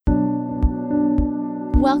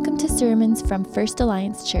Welcome to sermons from First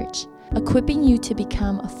Alliance Church, equipping you to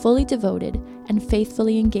become a fully devoted and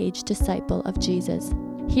faithfully engaged disciple of Jesus.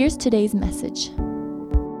 Here's today's message.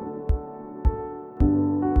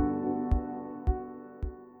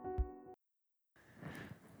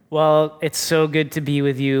 Well, it's so good to be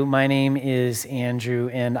with you. My name is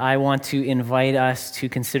Andrew, and I want to invite us to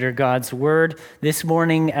consider God's Word this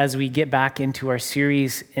morning as we get back into our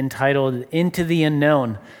series entitled Into the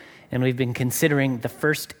Unknown. And we've been considering the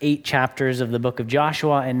first 8 chapters of the book of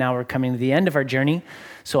Joshua, and now we're coming to the end of our journey.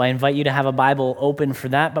 So I invite you to have a Bible open for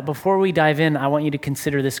that. But before we dive in, I want you to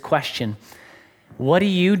consider this question. What do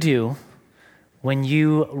you do when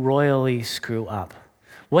you royally screw up?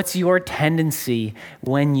 What's your tendency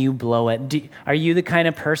when you blow it? Are you the kind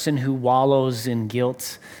of person who wallows in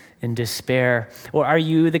guilt and despair? Or are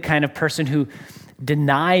you the kind of person who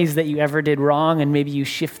denies that you ever did wrong and maybe you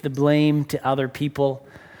shift the blame to other people?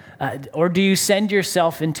 Or do you send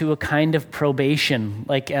yourself into a kind of probation,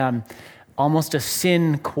 like almost a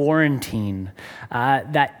sin quarantine,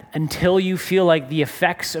 that until you feel like the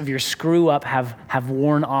effects of your screw up have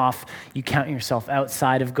worn off, you count yourself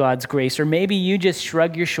outside of God's grace? Or maybe you just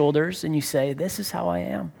shrug your shoulders and you say, this is how I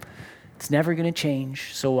am. It's never going to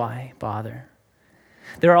change, so why bother?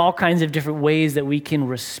 There are all kinds of different ways that we can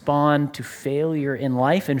respond to failure in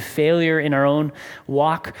life and failure in our own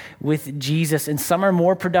walk with Jesus. And some are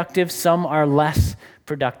more productive, some are less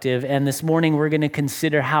productive. And this morning we're going to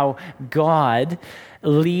consider how God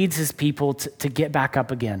leads his people to get back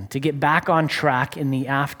up again, to get back on track in the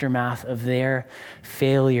aftermath of their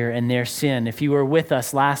failure and their sin. If you were with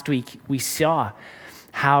us last week, we saw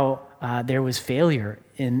how there was failure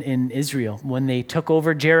in Israel. When they took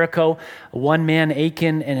over Jericho, one man,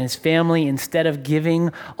 Achan, and his family, instead of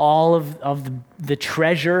giving all of the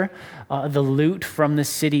treasure, the loot from the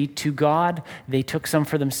city to God, they took some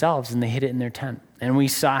for themselves and they hid it in their tent. And we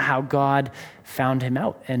saw how God found him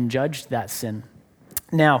out and judged that sin.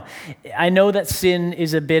 Now, I know that sin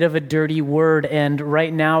is a bit of a dirty word, and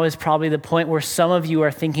right now is probably the point where some of you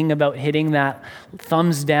are thinking about hitting that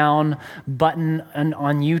thumbs down button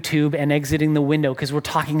on YouTube and exiting the window because we're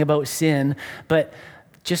talking about sin. But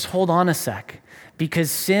just hold on a sec,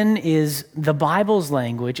 because sin is the Bible's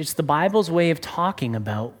language. It's the Bible's way of talking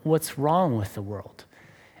about what's wrong with the world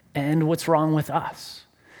and what's wrong with us.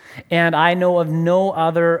 And I know of no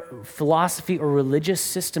other philosophy or religious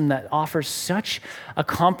system that offers such a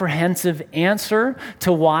comprehensive answer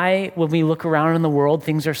to why, when we look around in the world,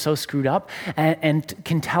 things are so screwed up, and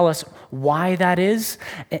can tell us why that is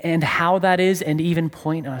and how that is, and even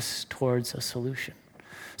point us towards a solution.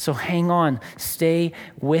 So hang on, stay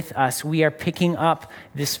with us. We are picking up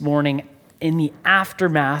this morning in the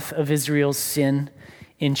aftermath of Israel's sin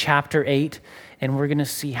in chapter 8, and we're going to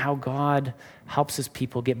see how God helps his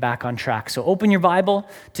people get back on track. So open your Bible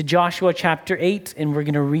to Joshua chapter 8, and we're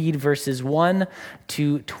going to read verses 1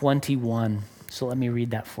 to 21. So let me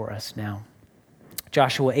read that for us now.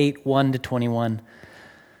 Joshua 8, 1 to 21.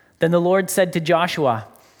 Then the Lord said to Joshua,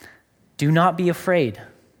 "Do not be afraid.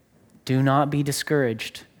 Do not be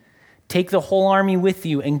discouraged. Take the whole army with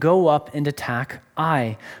you and go up and attack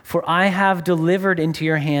Ai. For I have delivered into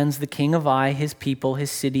your hands the king of Ai, his people, his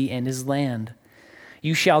city, and his land.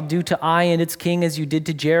 You shall do to Ai and its king as you did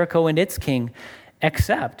to Jericho and its king,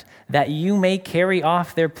 except that you may carry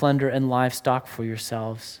off their plunder and livestock for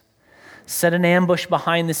yourselves. Set an ambush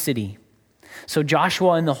behind the city." So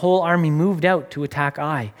Joshua and the whole army moved out to attack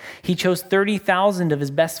Ai. He chose 30,000 of his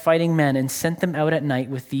best fighting men and sent them out at night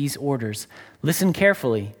with these orders. "Listen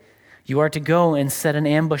carefully. You are to go and set an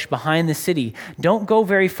ambush behind the city. Don't go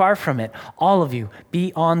very far from it. All of you,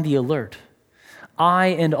 be on the alert. I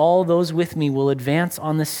and all those with me will advance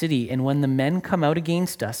on the city, and when the men come out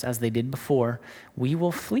against us, as they did before, we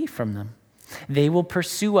will flee from them. They will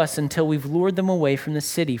pursue us until we've lured them away from the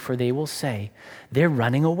city, for they will say, 'They're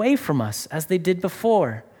running away from us,' as they did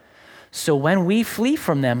before. So when we flee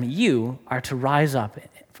from them, you are to rise up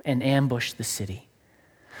and ambush the city.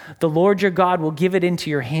 The Lord your God will give it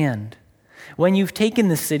into your hand. When you've taken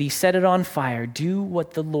the city, set it on fire. Do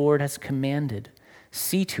what the Lord has commanded.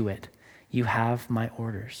 See to it. You have my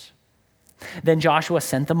orders." Then Joshua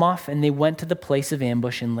sent them off, and they went to the place of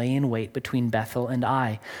ambush and lay in wait between Bethel and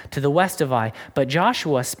Ai, to the west of Ai. But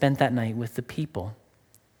Joshua spent that night with the people.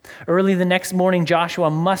 Early the next morning, Joshua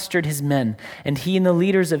mustered his men, and he and the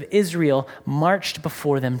leaders of Israel marched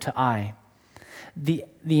before them to Ai. The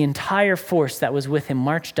entire force that was with him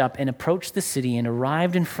marched up and approached the city and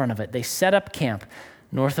arrived in front of it. They set up camp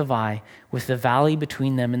north of Ai, with the valley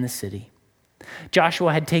between them and the city.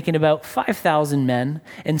 Joshua had taken about 5,000 men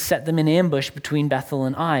and set them in ambush between Bethel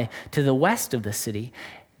and Ai, to the west of the city.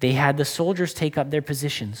 They had the soldiers take up their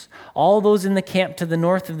positions, all those in the camp to the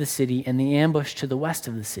north of the city and the ambush to the west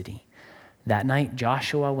of the city. That night,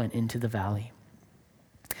 Joshua went into the valley.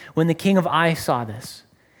 When the king of Ai saw this,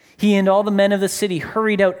 he and all the men of the city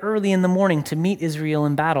hurried out early in the morning to meet Israel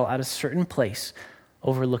in battle at a certain place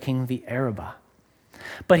overlooking the Arabah.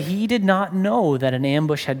 But he did not know that an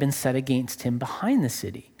ambush had been set against him behind the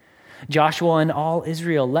city. Joshua and all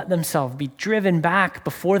Israel let themselves be driven back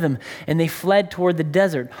before them, and they fled toward the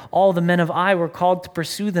desert. All the men of Ai were called to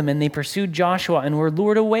pursue them, and they pursued Joshua and were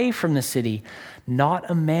lured away from the city. Not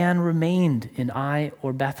a man remained in Ai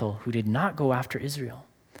or Bethel who did not go after Israel.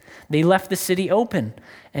 They left the city open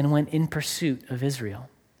and went in pursuit of Israel.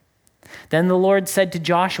 Then the Lord said to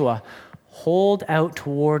Joshua, "Hold out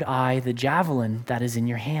toward Ai the javelin that is in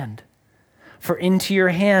your hand, for into your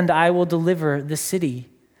hand I will deliver the city."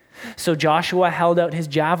 So Joshua held out his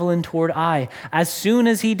javelin toward Ai. As soon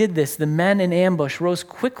as he did this, the men in ambush rose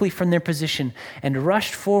quickly from their position and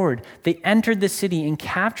rushed forward. They entered the city and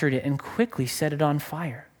captured it and quickly set it on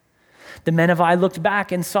fire. The men of Ai looked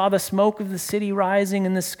back and saw the smoke of the city rising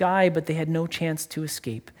in the sky, but they had no chance to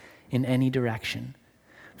escape in any direction.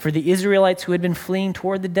 For the Israelites who had been fleeing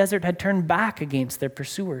toward the desert had turned back against their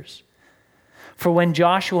pursuers. For when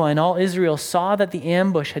Joshua and all Israel saw that the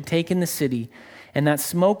ambush had taken the city, and that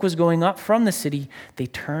smoke was going up from the city, they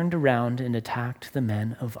turned around and attacked the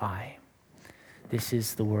men of Ai. This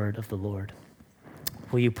is the word of the Lord.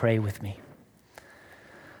 Will you pray with me?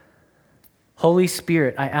 Holy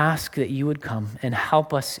Spirit, I ask that you would come and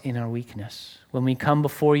help us in our weakness. When we come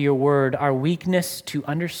before your word, our weakness to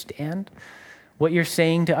understand what you're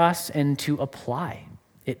saying to us and to apply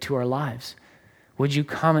it to our lives. Would you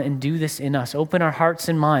come and do this in us? Open our hearts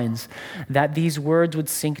and minds that these words would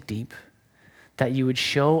sink deep, that you would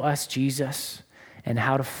show us Jesus and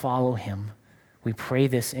how to follow him. We pray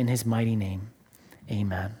this in his mighty name.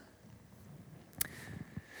 Amen.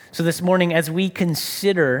 So this morning, as we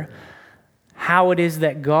consider how it is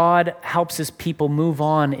that God helps his people move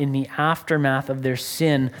on in the aftermath of their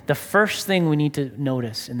sin, the first thing we need to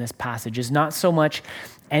notice in this passage is not so much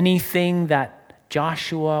anything that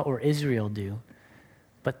Joshua or Israel do,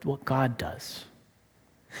 but what God does.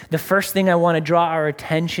 The first thing I want to draw our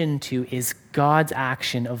attention to is God's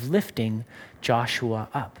action of lifting Joshua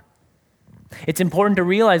up. It's important to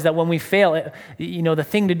realize that when we fail, the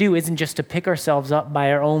thing to do isn't just to pick ourselves up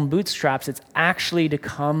by our own bootstraps. It's actually to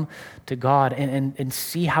come to God and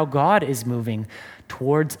see how God is moving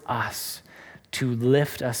towards us to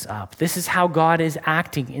lift us up. This is how God is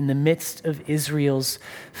acting in the midst of Israel's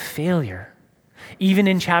failure. Even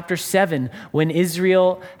in chapter 7, when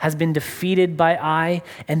Israel has been defeated by Ai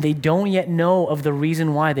and they don't yet know of the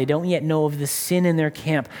reason why, they don't yet know of the sin in their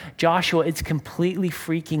camp, Joshua is completely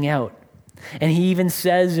freaking out. And he even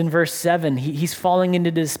says in verse 7, he's falling into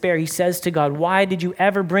despair. He says to God, "Why did you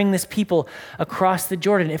ever bring this people across the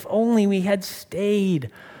Jordan? If only we had stayed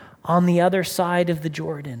on the other side of the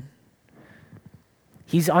Jordan."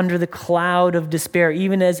 He's under the cloud of despair,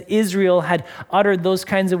 even as Israel had uttered those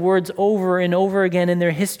kinds of words over and over again in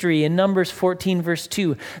their history. In Numbers 14, verse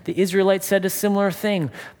 2, the Israelites said a similar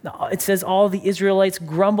thing. It says all the Israelites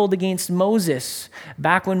grumbled against Moses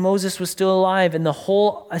back when Moses was still alive, and the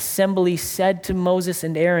whole assembly said to Moses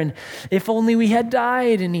and Aaron, "If only we had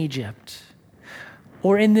died in Egypt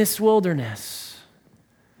or in this wilderness.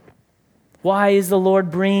 Why is the Lord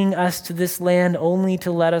bringing us to this land only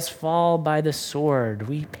to let us fall by the sword?"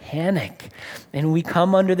 We panic and we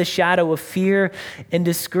come under the shadow of fear and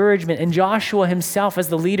discouragement. And Joshua himself, as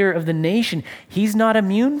the leader of the nation, he's not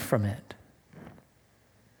immune from it.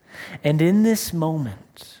 And in this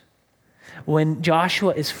moment, when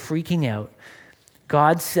Joshua is freaking out,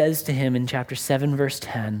 God says to him in chapter 7, verse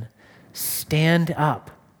 10, "Stand up.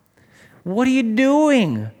 What are you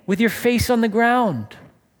doing with your face on the ground?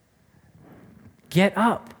 Get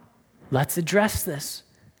up. Let's address this."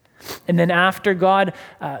 And then after God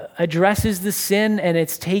addresses the sin and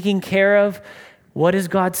it's taken care of, what does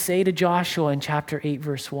God say to Joshua in chapter 8,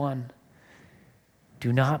 verse 1?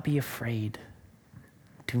 "Do not be afraid.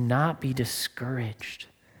 Do not be discouraged.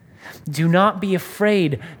 Do not be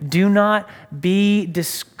afraid. Do not be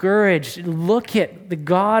discouraged." Look at the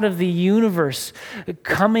God of the universe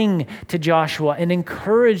coming to Joshua and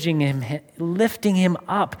encouraging him, lifting him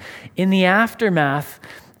up in the aftermath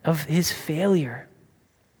of his failure.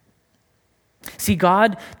 See,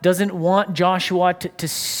 God doesn't want Joshua to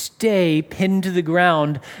stay pinned to the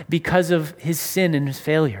ground because of his sin and his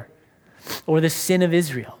failure or the sin of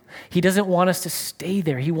Israel. He doesn't want us to stay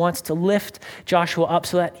there. He wants to lift Joshua up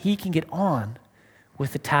so that he can get on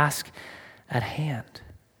with the task at hand.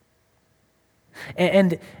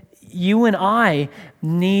 And you and I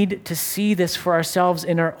need to see this for ourselves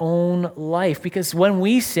in our own life, because when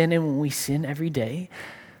we sin, and when we sin every day,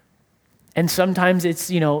 and sometimes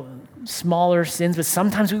it's, smaller sins, but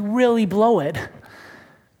sometimes we really blow it,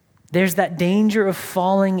 there's that danger of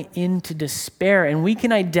falling into despair. And we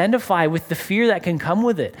can identify with the fear that can come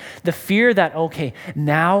with it. The fear that, okay,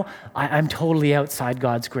 now I'm totally outside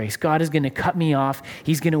God's grace. God is going to cut me off.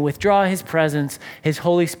 He's going to withdraw his presence, his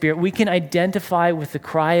Holy Spirit. We can identify with the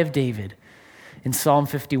cry of David in Psalm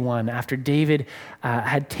 51, after David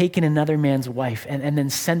had taken another man's wife and then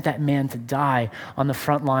sent that man to die on the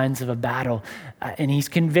front lines of a battle. And he's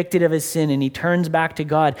convicted of his sin and he turns back to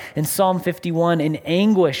God. In Psalm 51, in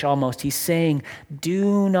anguish almost, he's saying,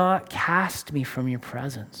 "Do not cast me from your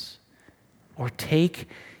presence or take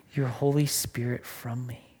your Holy Spirit from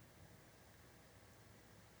me."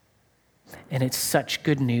 And it's such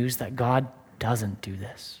good news that God doesn't do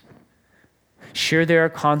this. Sure, there are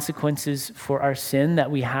consequences for our sin that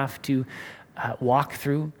we have to walk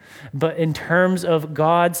through. But in terms of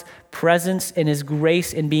God's presence and his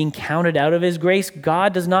grace and being counted out of his grace,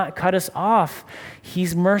 God does not cut us off.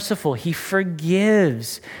 He's merciful. He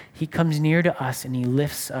forgives. He comes near to us and he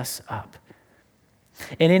lifts us up.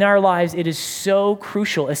 And in our lives, it is so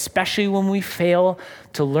crucial, especially when we fail,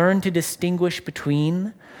 to learn to distinguish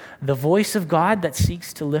between the voice of God that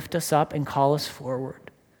seeks to lift us up and call us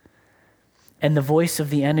forward, and the voice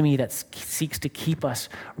of the enemy that seeks to keep us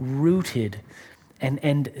rooted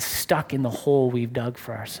and stuck in the hole we've dug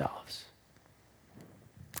for ourselves.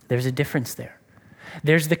 There's a difference there.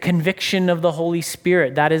 There's the conviction of the Holy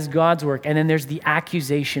Spirit, that is God's work, and then there's the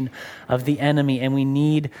accusation of the enemy, and we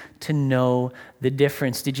need to know the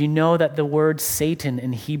difference. Did you know that the word Satan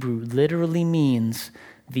in Hebrew literally means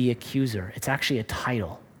the accuser? It's actually a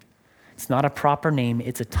title. It's not a proper name,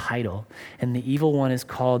 it's a title. And the evil one is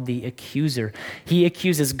called the accuser. He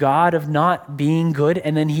accuses God of not being good,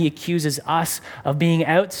 and then he accuses us of being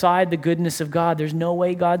outside the goodness of God. There's no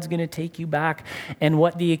way God's going to take you back. And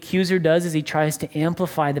what the accuser does is he tries to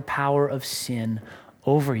amplify the power of sin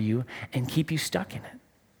over you and keep you stuck in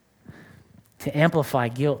it, to amplify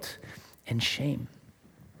guilt and shame.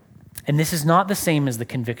 And this is not the same as the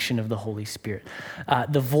conviction of the Holy Spirit.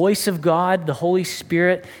 The voice of God, the Holy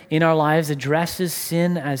Spirit in our lives, addresses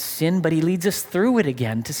sin as sin, but he leads us through it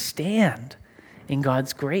again to stand in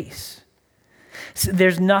God's grace. So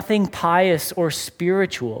there's nothing pious or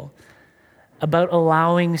spiritual about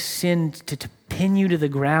allowing sin to pin you to the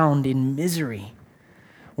ground in misery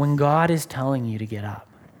when God is telling you to get up.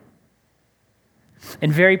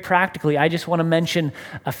 And very practically, I just want to mention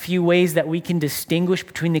a few ways that we can distinguish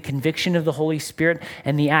between the conviction of the Holy Spirit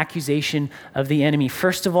and the accusation of the enemy.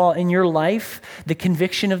 First of all, in your life, the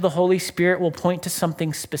conviction of the Holy Spirit will point to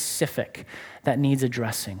something specific that needs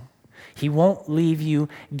addressing. He won't leave you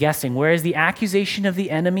guessing, whereas the accusation of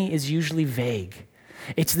the enemy is usually vague.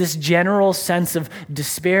 It's this general sense of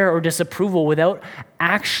despair or disapproval without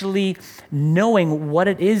actually knowing what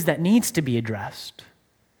it is that needs to be addressed.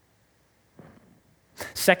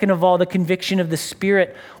 Second of all, the conviction of the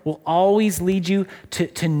Spirit will always lead you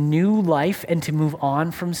to new life and to move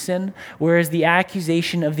on from sin, whereas the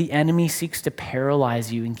accusation of the enemy seeks to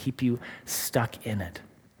paralyze you and keep you stuck in it.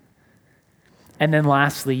 And then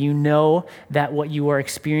lastly, you know that what you are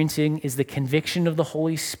experiencing is the conviction of the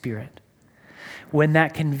Holy Spirit when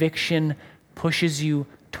that conviction pushes you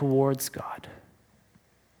towards God,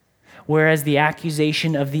 whereas the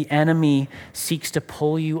accusation of the enemy seeks to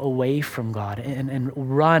pull you away from God and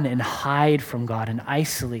run and hide from God and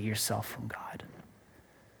isolate yourself from God.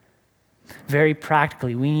 Very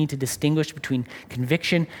practically, we need to distinguish between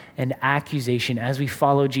conviction and accusation as we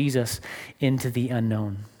follow Jesus into the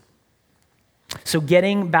unknown. So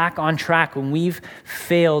getting back on track when we've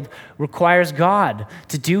failed requires God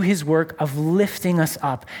to do his work of lifting us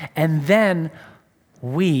up, and then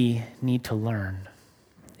we need to learn.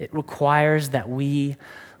 It requires that we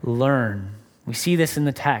learn. We see this in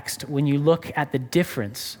the text when you look at the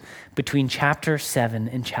difference between chapter 7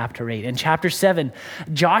 and chapter 8. In chapter 7,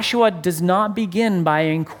 Joshua does not begin by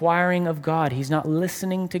inquiring of God. He's not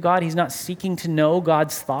listening to God. He's not seeking to know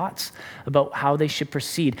God's thoughts about how they should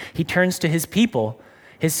proceed. He turns to his people,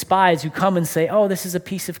 his spies, who come and say, "Oh, this is a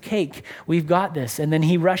piece of cake. We've got this." And then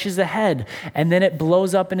he rushes ahead, and then it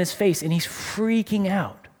blows up in his face, and he's freaking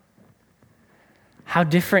out. How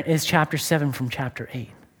different is chapter 7 from chapter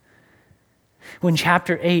 8? When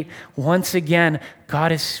chapter 8, once again,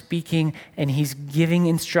 God is speaking and he's giving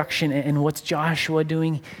instruction. And what's Joshua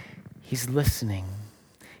doing? He's listening.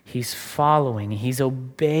 He's following. He's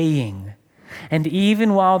obeying. And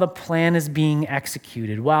even while the plan is being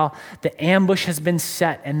executed, while the ambush has been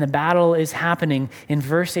set and the battle is happening, in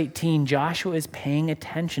verse 18, Joshua is paying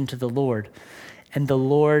attention to the Lord. And the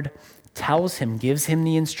Lord tells him, gives him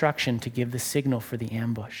the instruction to give the signal for the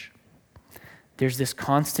ambush. There's this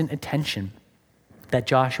constant attention that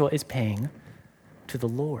Joshua is paying to the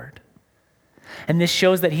Lord. And this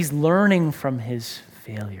shows that he's learning from his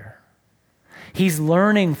failure. He's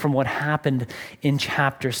learning from what happened in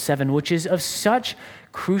chapter 7, which is of such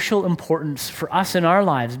crucial importance for us in our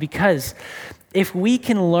lives, because if we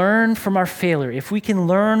can learn from our failure, if we can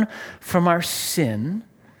learn from our sin,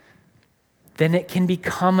 then it can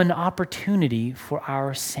become an opportunity for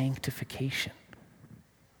our sanctification.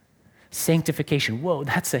 Sanctification. Whoa,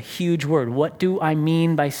 that's a huge word. What do I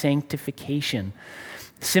mean by sanctification?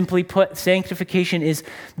 Simply put, sanctification is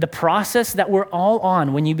the process that we're all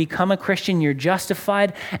on. When you become a Christian, you're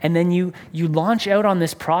justified, and then you launch out on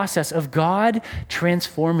this process of God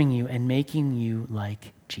transforming you and making you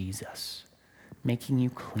like Jesus, making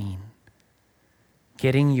you clean,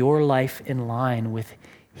 getting your life in line with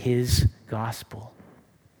his gospel.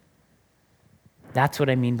 That's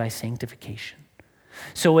what I mean by sanctification.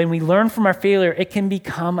 So when we learn from our failure, it can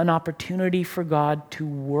become an opportunity for God to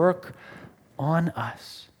work on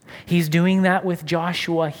us. He's doing that with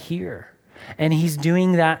Joshua here, and he's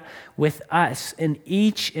doing that with us. And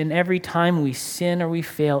each and every time we sin or we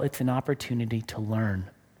fail, it's an opportunity to learn.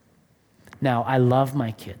 Now, I love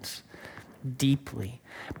my kids deeply,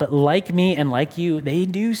 but like me and like you, they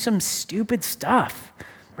do some stupid stuff,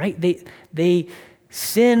 right? They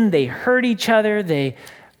sin, they hurt each other,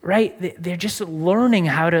 they're just learning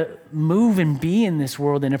how to move and be in this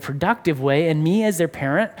world in a productive way. And me as their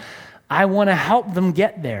parent, I want to help them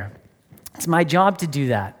get there. It's my job to do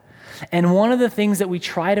that. And one of the things that we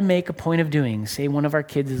try to make a point of doing, say one of our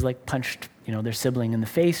kids is like punched, their sibling in the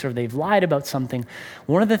face, or they've lied about something.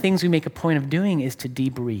 One of the things we make a point of doing is to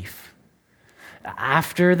debrief.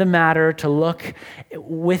 After the matter, to look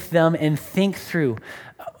with them and think through,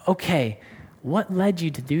 okay, what led you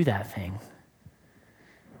to do that thing?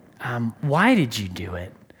 Why did you do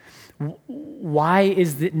it? Why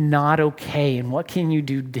is it not okay? And what can you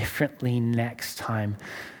do differently next time?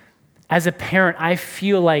 As a parent, I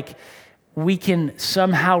feel like we can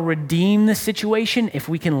somehow redeem the situation if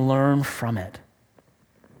we can learn from it.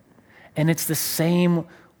 And it's the same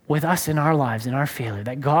with us in our lives, in our failure,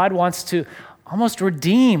 that God wants to almost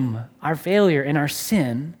redeem our failure and our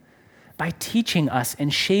sin by teaching us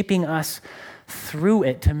and shaping us through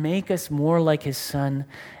it to make us more like his son,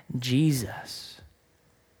 Jesus.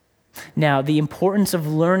 Now, the importance of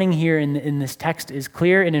learning here in this text is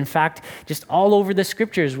clear, and in fact, just all over the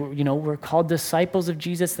scriptures, we're called disciples of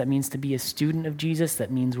Jesus. That means to be a student of Jesus.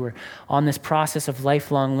 That means we're on this process of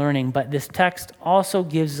lifelong learning. But this text also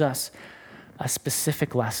gives us a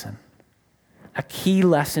specific lesson, a key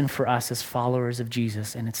lesson for us as followers of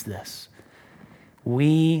Jesus, and it's this: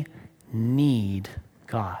 we need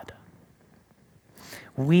God.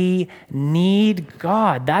 We need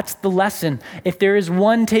God. That's the lesson. If there is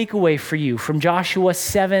one takeaway for you from Joshua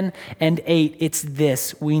 7 and 8, it's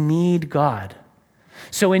this: we need God.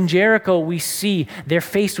 So in Jericho, we see they're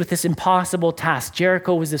faced with this impossible task.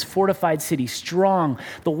 Jericho was this fortified city, strong.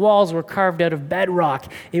 The walls were carved out of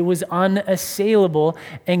bedrock. It was unassailable.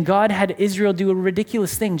 And God had Israel do a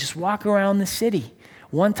ridiculous thing, just walk around the city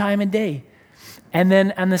one time a day. And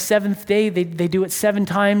then on the seventh day, they do it 7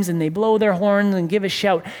 times, and they blow their horns and give a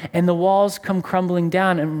shout, and the walls come crumbling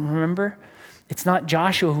down. And remember, it's not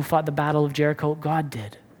Joshua who fought the battle of Jericho, God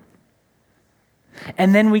did.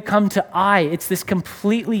 And then we come to Ai. It's this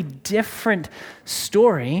completely different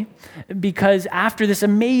story, because after this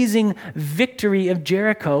amazing victory of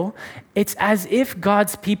Jericho, it's as if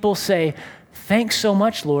God's people say, "Thanks so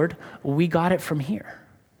much, Lord. We got it from here.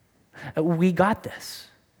 We got this."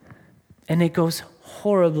 And it goes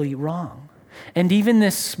horribly wrong. And even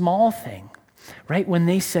this small thing, right? When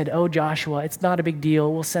they said, "Oh, Joshua, it's not a big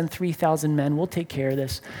deal. We'll send 3,000 men. We'll take care of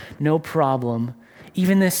this. No problem."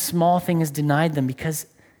 Even this small thing is denied them because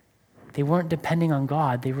they weren't depending on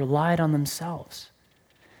God. They relied on themselves.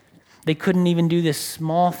 They couldn't even do this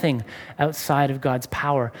small thing outside of God's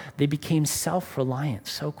power. They became self-reliant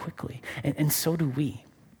so quickly. And so do we.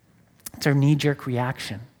 It's our knee-jerk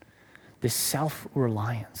reaction, this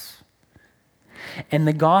self-reliance. And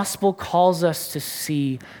the gospel calls us to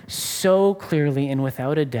see so clearly and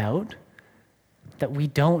without a doubt that we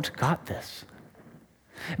don't got this.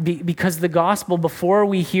 Because the gospel, before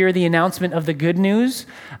we hear the announcement of the good news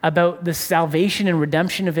about the salvation and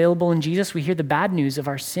redemption available in Jesus, we hear the bad news of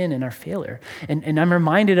our sin and our failure. And I'm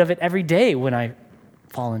reminded of it every day when I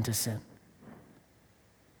fall into sin.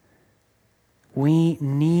 We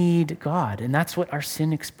need God, and that's what our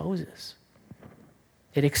sin exposes.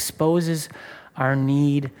 It exposes our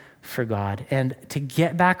need for God. And to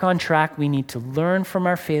get back on track, we need to learn from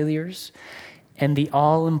our failures and the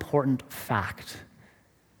all-important fact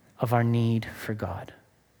of our need for God.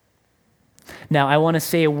 Now, I want to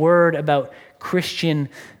say a word about Christian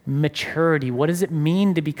maturity. What does it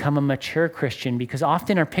mean to become a mature Christian? Because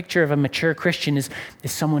often our picture of a mature Christian is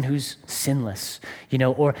someone who's sinless,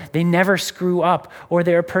 or they never screw up, or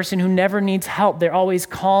they're a person who never needs help. They're always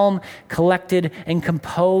calm, collected, and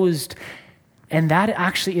composed. And that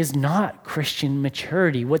actually is not Christian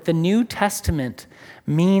maturity. What the New Testament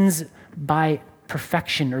means by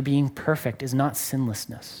perfection or being perfect is not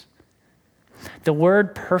sinlessness. The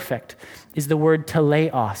word perfect is the word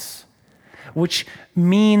teleos, which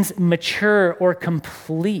means mature or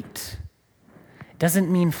complete. It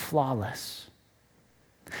doesn't mean flawless.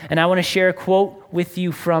 And I want to share a quote with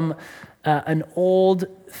you from an old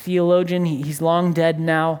theologian. He's long dead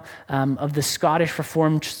now, of the Scottish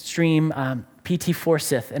Reformed stream, P.T.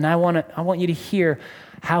 Forsyth. And I want you to hear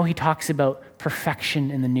how he talks about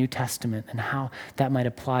perfection in the New Testament and how that might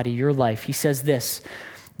apply to your life. He says this: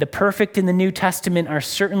 "The perfect in the New Testament are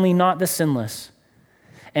certainly not the sinless.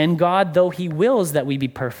 And God, though he wills that we be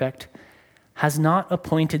perfect, has not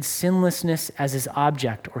appointed sinlessness as his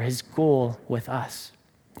object or his goal with us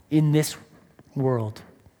in this world.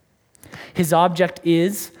 His object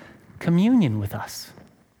is communion with us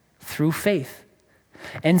through faith.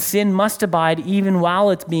 And sin must abide even while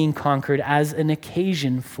it's being conquered as an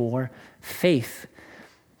occasion for faith.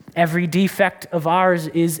 Every defect of ours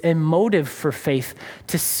is a motive for faith.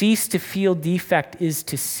 To cease to feel defect is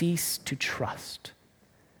to cease to trust.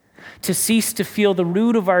 To cease to feel the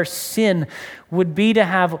root of our sin would be to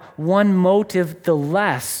have one motive the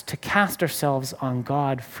less to cast ourselves on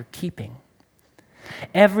God for keeping.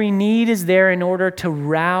 Every need is there in order to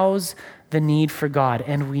rouse the need for God,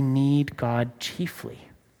 and we need God chiefly.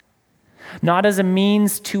 Not as a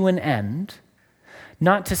means to an end,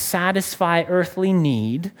 not to satisfy earthly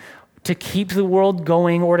need, to keep the world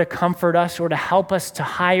going or to comfort us or to help us to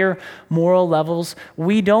higher moral levels.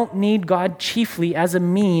 We don't need God chiefly as a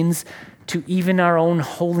means to even our own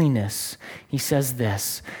holiness. He says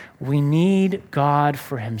this: we need God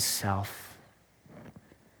for himself.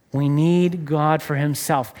 We need God for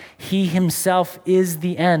himself. He himself is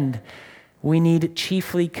the end. We need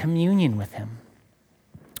chiefly communion with him,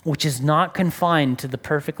 which is not confined to the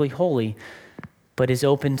perfectly holy, but is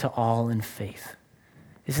open to all in faith.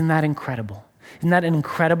 Isn't that incredible? Isn't that an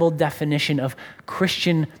incredible definition of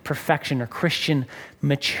Christian perfection or Christian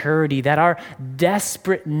maturity? That our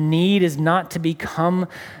desperate need is not to become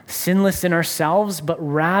sinless in ourselves, but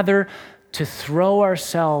rather to throw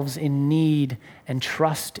ourselves in need and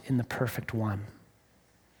trust in the perfect one.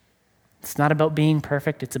 It's not about being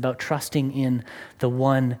perfect, it's about trusting in the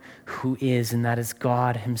one who is, and that is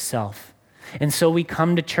God himself. And so we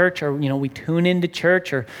come to church, or we tune into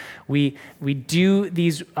church, or we do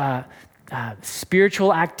these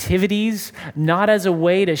spiritual activities, not as a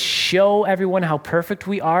way to show everyone how perfect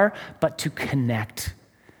we are, but to connect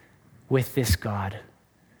with this God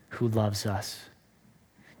who loves us,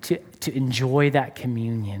 to enjoy that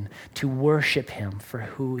communion, to worship him for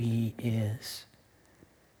who he is.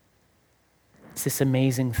 It's this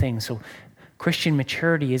amazing thing. So Christian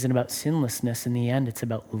maturity isn't about sinlessness. In the end, it's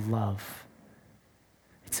about love.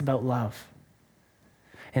 It's about love.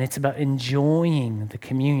 And it's about enjoying the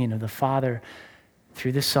communion of the Father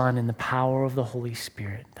through the Son and the power of the Holy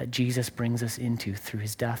Spirit that Jesus brings us into through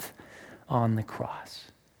his death on the cross.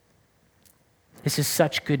 This is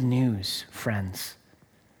such good news, friends,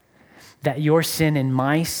 that your sin and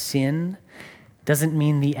my sin doesn't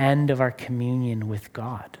mean the end of our communion with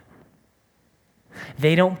God.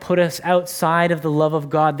 They don't put us outside of the love of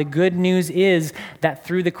God. The good news is that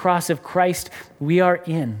through the cross of Christ, we are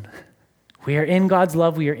in. We are in God's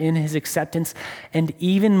love. We are in his acceptance. And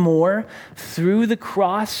even more, through the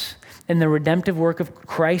cross and the redemptive work of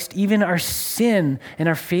Christ, even our sin and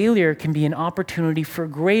our failure can be an opportunity for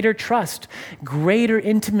greater trust, greater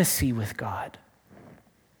intimacy with God.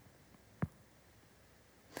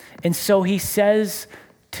 And so he says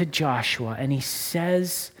to Joshua, and he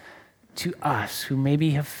says to us who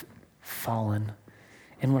maybe have fallen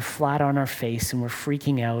and we're flat on our face and we're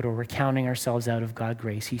freaking out or we're counting ourselves out of God's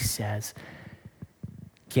grace, he says,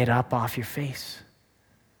 get up off your face.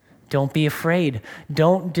 Don't be afraid.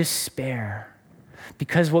 Don't despair.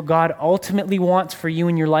 Because what God ultimately wants for you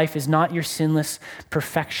in your life is not your sinless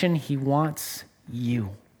perfection. He wants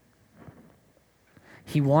you.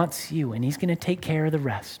 He wants you, and he's going to take care of the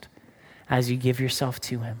rest as you give yourself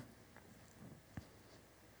to him.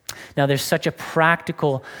 Now, there's such a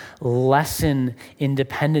practical lesson in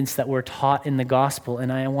dependence that we're taught in the gospel,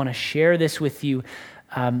 and I want to share this with you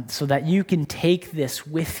so that you can take this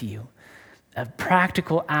with you, a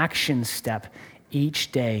practical action step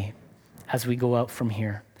each day as we go out from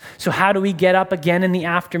here. So how do we get up again in the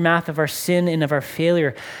aftermath of our sin and of our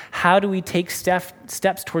failure? How do we take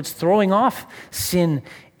steps towards throwing off sin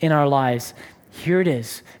in our lives? Here it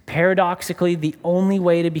is. Paradoxically, the only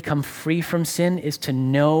way to become free from sin is to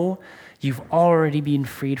know you've already been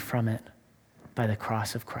freed from it by the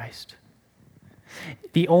cross of Christ.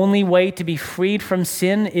 The only way to be freed from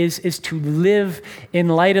sin is to live in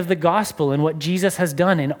light of the gospel and what Jesus has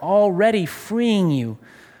done in already freeing you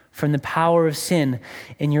from the power of sin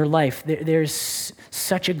in your life. There's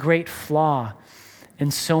such a great flaw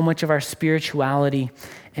in so much of our spirituality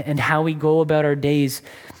and how we go about our days,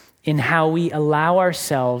 in how we allow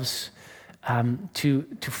ourselves to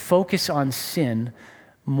focus on sin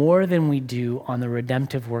more than we do on the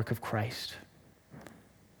redemptive work of Christ.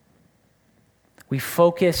 We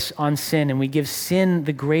focus on sin and we give sin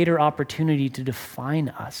the greater opportunity to define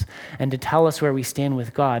us and to tell us where we stand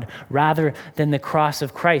with God rather than the cross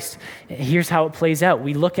of Christ. Here's how it plays out.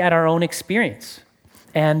 We look at our own experience.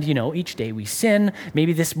 And, each day we sin.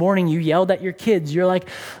 Maybe this morning you yelled at your kids. You're like,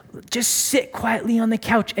 just sit quietly on the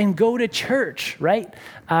couch and go to church, right?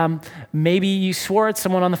 Maybe you swore at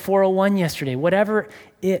someone on the 401 yesterday. Whatever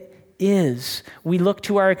it is, we look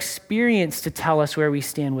to our experience to tell us where we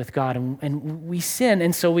stand with God, and we sin,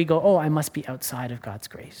 and so we go, oh, I must be outside of God's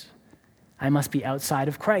grace. I must be outside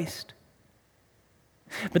of Christ.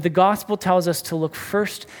 But the gospel tells us to look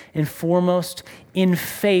first and foremost in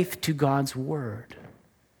faith to God's word,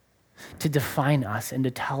 to define us and to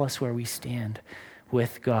tell us where we stand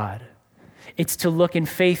with God. It's to look in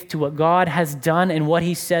faith to what God has done and what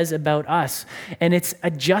he says about us. And it's a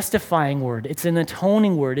justifying word. It's an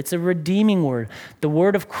atoning word. It's a redeeming word, the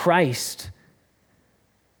word of Christ.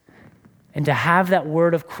 And to have that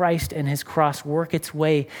word of Christ and his cross work its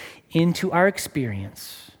way into our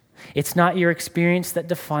experience. It's not your experience that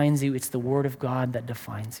defines you. It's the word of God that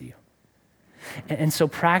defines you. And so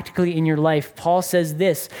practically in your life, Paul says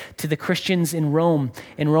this to the Christians in Rome.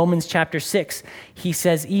 In Romans chapter 6, he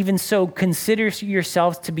says, even so, consider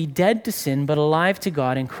yourselves to be dead to sin, but alive to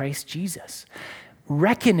God in Christ Jesus.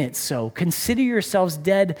 Reckon it so. Consider yourselves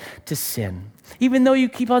dead to sin. Even though you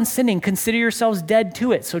keep on sinning, consider yourselves dead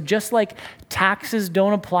to it. So just like taxes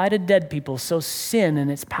don't apply to dead people, so sin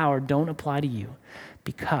and its power don't apply to you,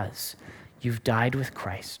 because you've died with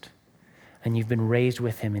Christ and you've been raised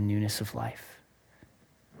with him in newness of life.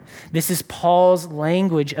 This is Paul's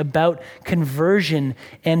language about conversion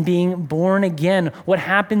and being born again. What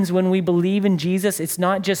happens when we believe in Jesus? It's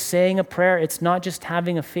not just saying a prayer. It's not just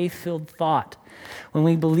having a faith-filled thought. When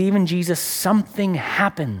we believe in Jesus, something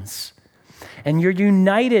happens. And you're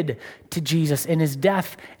united to Jesus in his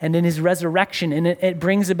death and in his resurrection. And it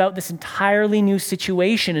brings about this entirely new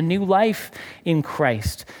situation, a new life in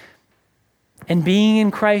Christ. And being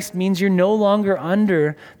in Christ means you're no longer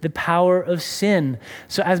under the power of sin.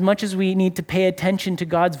 So as much as we need to pay attention to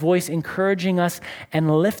God's voice encouraging us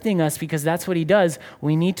and lifting us, because that's what he does,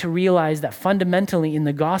 we need to realize that fundamentally in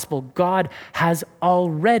the gospel, God has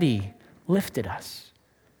already lifted us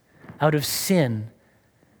out of sin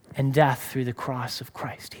and death through the cross of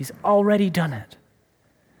Christ. He's already done it.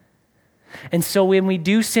 And so when we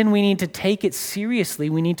do sin, we need to take it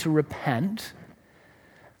seriously. We need to repent.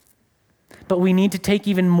 But we need to take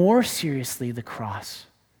even more seriously the cross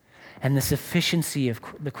and the sufficiency of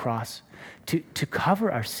the cross to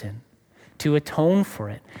cover our sin, to atone for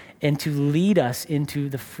it, and to lead us into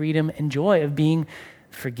the freedom and joy of being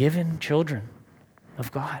forgiven children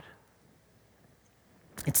of God.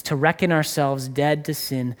 It's to reckon ourselves dead to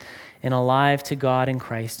sin and alive to God in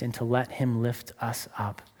Christ, and to let him lift us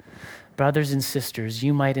up. Brothers and sisters,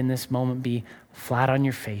 you might in this moment be flat on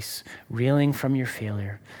your face, reeling from your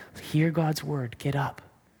failure. Hear God's word. Get up.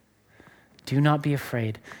 Do not be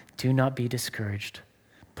afraid. Do not be discouraged.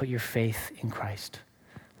 Put your faith in Christ.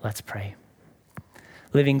 Let's pray.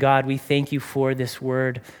 Living God, we thank you for this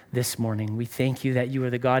word this morning. We thank you that you are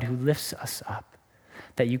the God who lifts us up,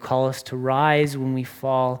 that you call us to rise when we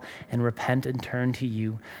fall and repent and turn to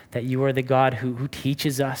you, that you are the God who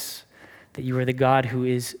teaches us, that you are the God who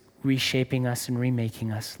is reshaping us and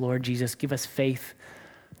remaking us. Lord Jesus, give us faith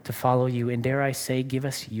to follow you. And dare I say, give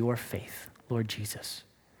us your faith, Lord Jesus.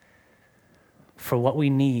 For what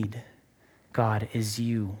we need, God, is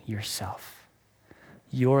you yourself,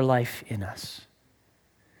 your life in us.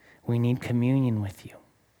 We need communion with you.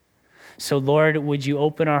 So Lord, would you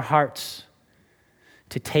open our hearts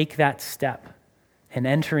to take that step and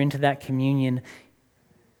enter into that communion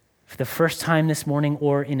for the first time this morning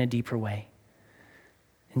or in a deeper way.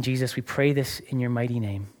 And Jesus, we pray this in your mighty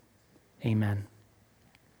name. Amen.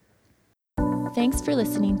 Thanks for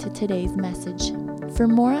listening to today's message. For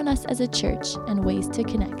more on us as a church and ways to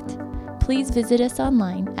connect, please visit us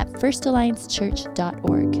online at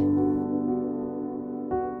firstalliancechurch.org.